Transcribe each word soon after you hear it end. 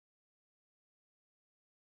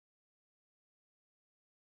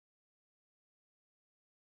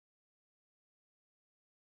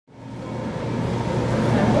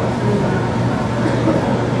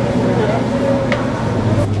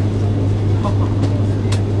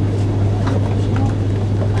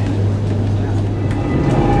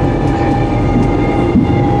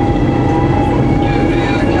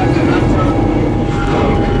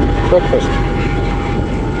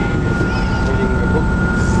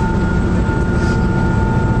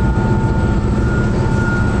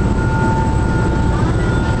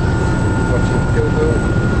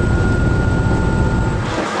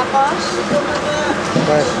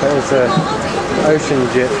Ocean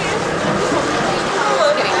jet.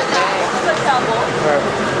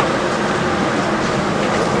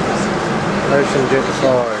 Ocean jet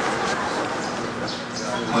side.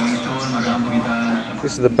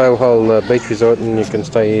 This is the Bohol Beach Resort, and you can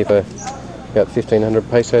stay here for about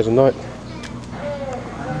 1,500 pesos a night.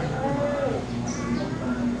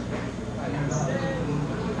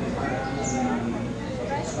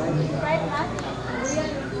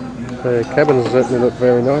 The cabins certainly look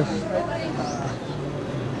very nice.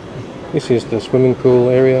 This is the swimming pool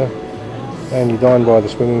area, and you dine by the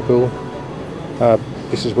swimming pool.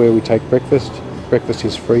 This is where we take breakfast. Breakfast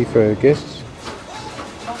is free for guests.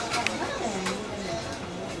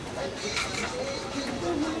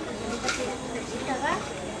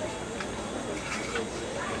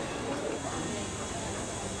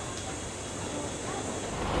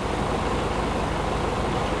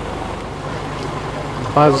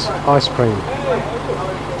 Buzz ice cream.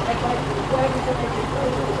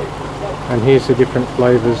 And here's the different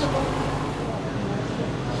flavours.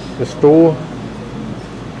 The store.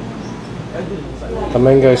 The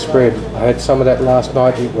mango spread. I had some of that last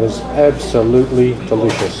night. It was absolutely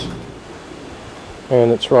delicious.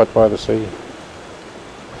 And it's right by the sea.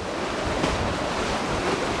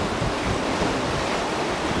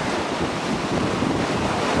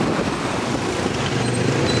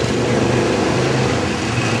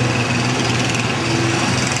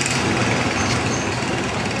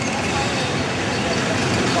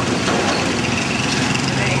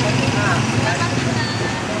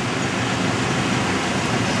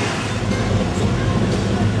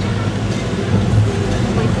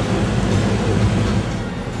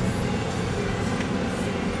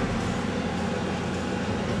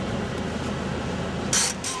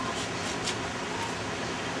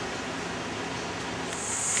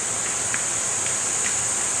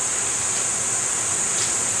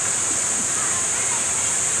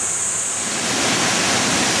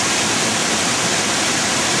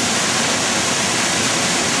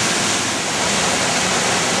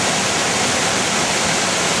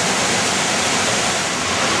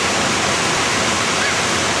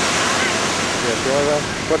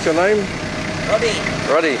 What's your name? Roddy.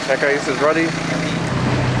 Roddy. Okay, this is Roddy.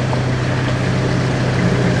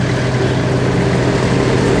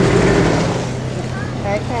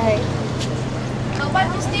 Okay. How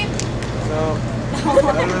about you, Steve? So, I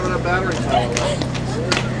don't have enough battery power.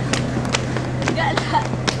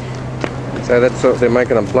 So that's what they're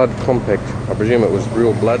making a blood compact. I presume it was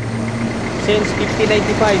real blood. Since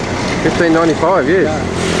 1595. 1595, yes.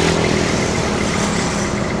 Yeah.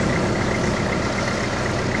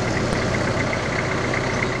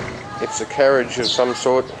 It's a carriage of some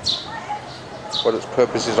sort. What its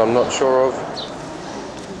purpose is, I'm not sure of.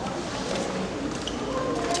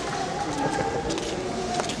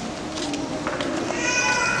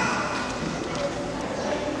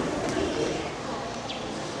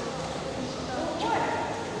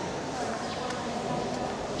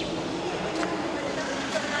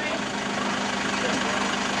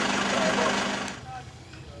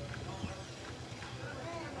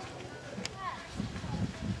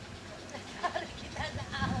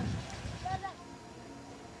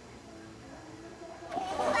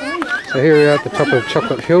 So here we are at the top of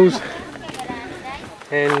Chocolate Hills,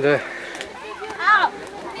 and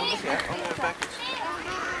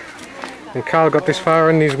Carl got this far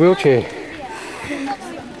in his wheelchair.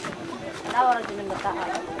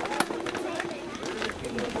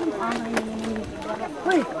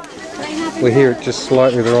 We're here at just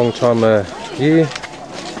slightly the wrong time of year.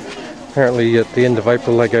 Apparently at the end of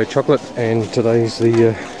April they go chocolate, and today's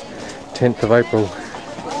the 10th of April.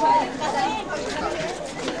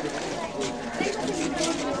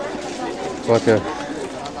 Like a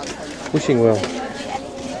wishing well.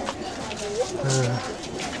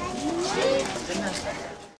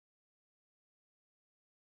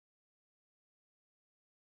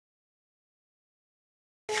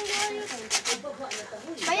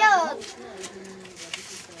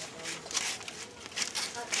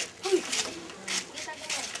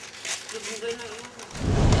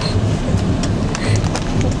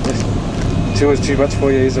 Two is too much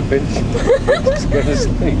for you, is a bench. Just go to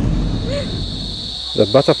sleep. The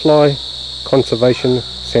Butterfly Conservation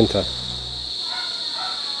Centre.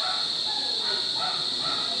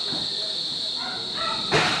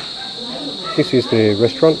 This is the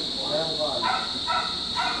restaurant.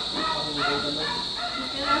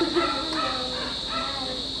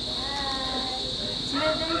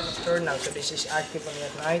 Nocturnal, so this is active only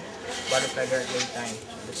at night, butterfly are at daytime.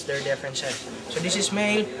 So that's their differences. So this is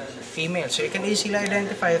male, female. So you can easily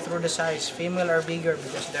identify through the size. Female are bigger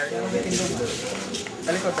because they're tindog.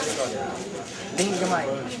 Talikod. Tingin gamay.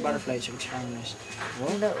 Butterfly, so it's harmless.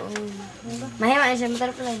 Mahiwa na siya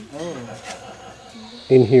butterfly. Oh.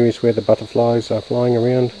 In here is where the butterflies are flying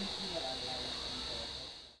around.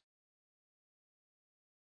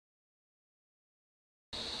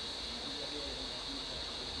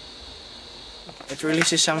 It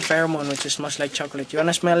releases some pheromone which is much like chocolate. You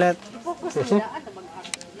wanna smell it?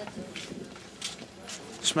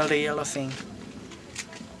 Smell the yellow thing.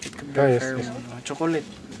 It could be pheromone. Chocolate.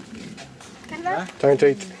 Don't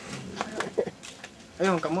eat.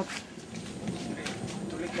 Ayun, kamot.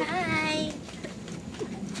 Hi!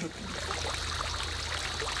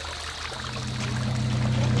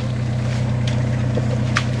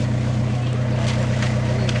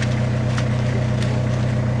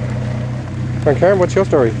 Frank Karen, what's your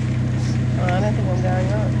story? I don't think I'm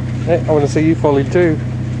going on. Hey, I want to see you folly too.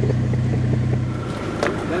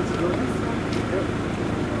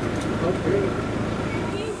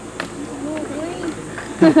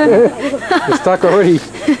 You're stuck already.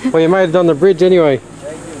 Well, you made it on the bridge anyway.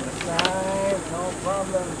 No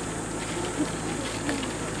problem.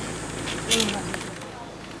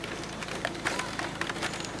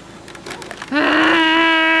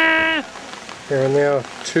 There are now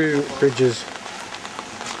 2 bridges.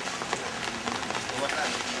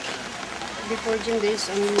 Before Jim, there's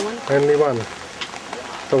only one. Only one.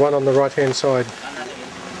 The one on the right hand side.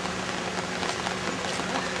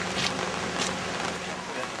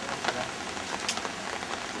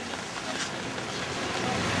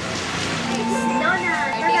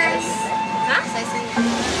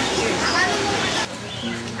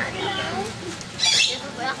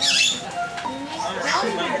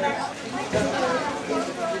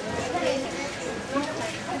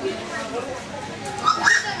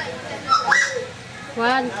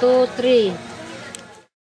 One, two, three.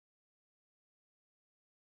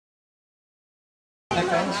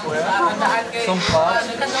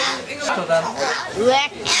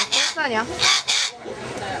 Wek. Gusto niyo?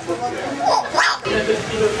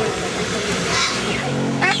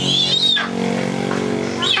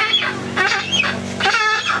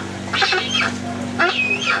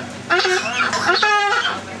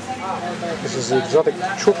 This is the Xzootic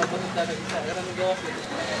chook.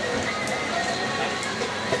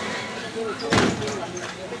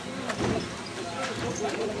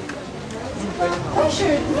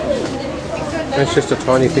 That's just a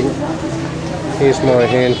tiny thing. Here's my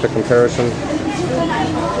hand for comparison.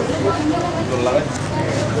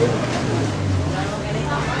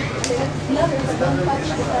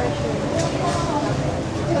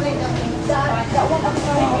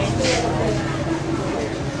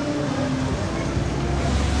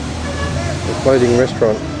 The floating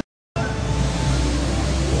restaurant.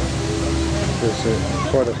 There's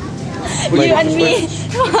quite a... You and me.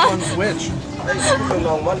 Which?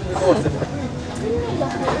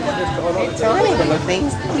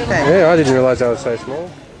 Yeah, I didn't realise they were so small.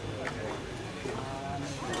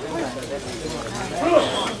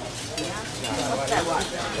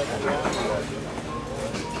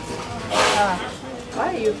 Why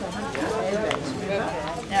are you from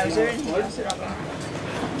now, is there anything else?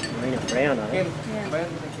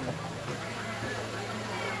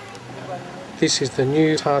 This is the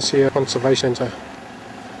new Tarsier Conservation Centre.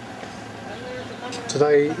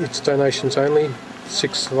 Today it's donations only,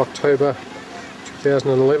 6th of October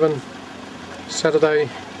 2011. Saturday,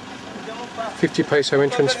 50 peso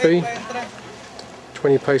entrance fee,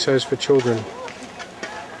 20 pesos for children.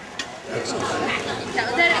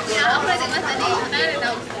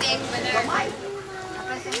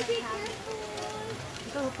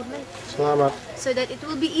 Salamat. So that it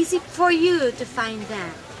will be easy for you to find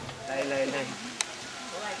them.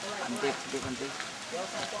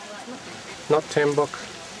 Not Tambok,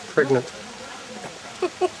 pregnant.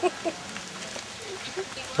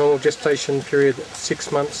 Normal gestation period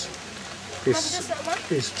 6 months. This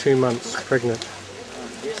is 2 months pregnant.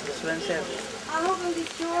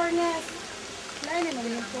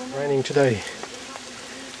 Raining today.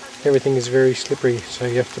 Everything is very slippery, so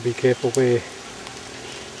you have to be careful where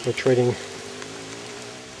you're treading.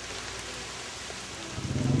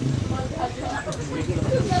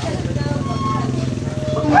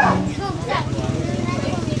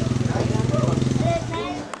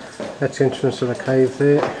 That's the entrance to the cave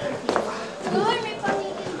there.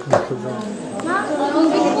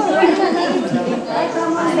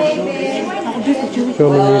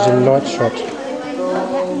 Filming using night shot.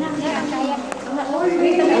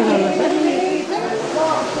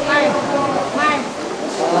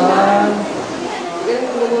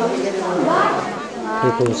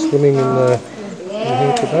 People swimming in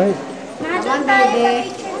here today. One baby.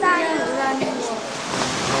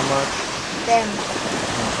 How much? 10.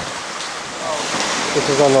 This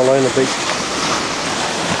is on Alona Beach.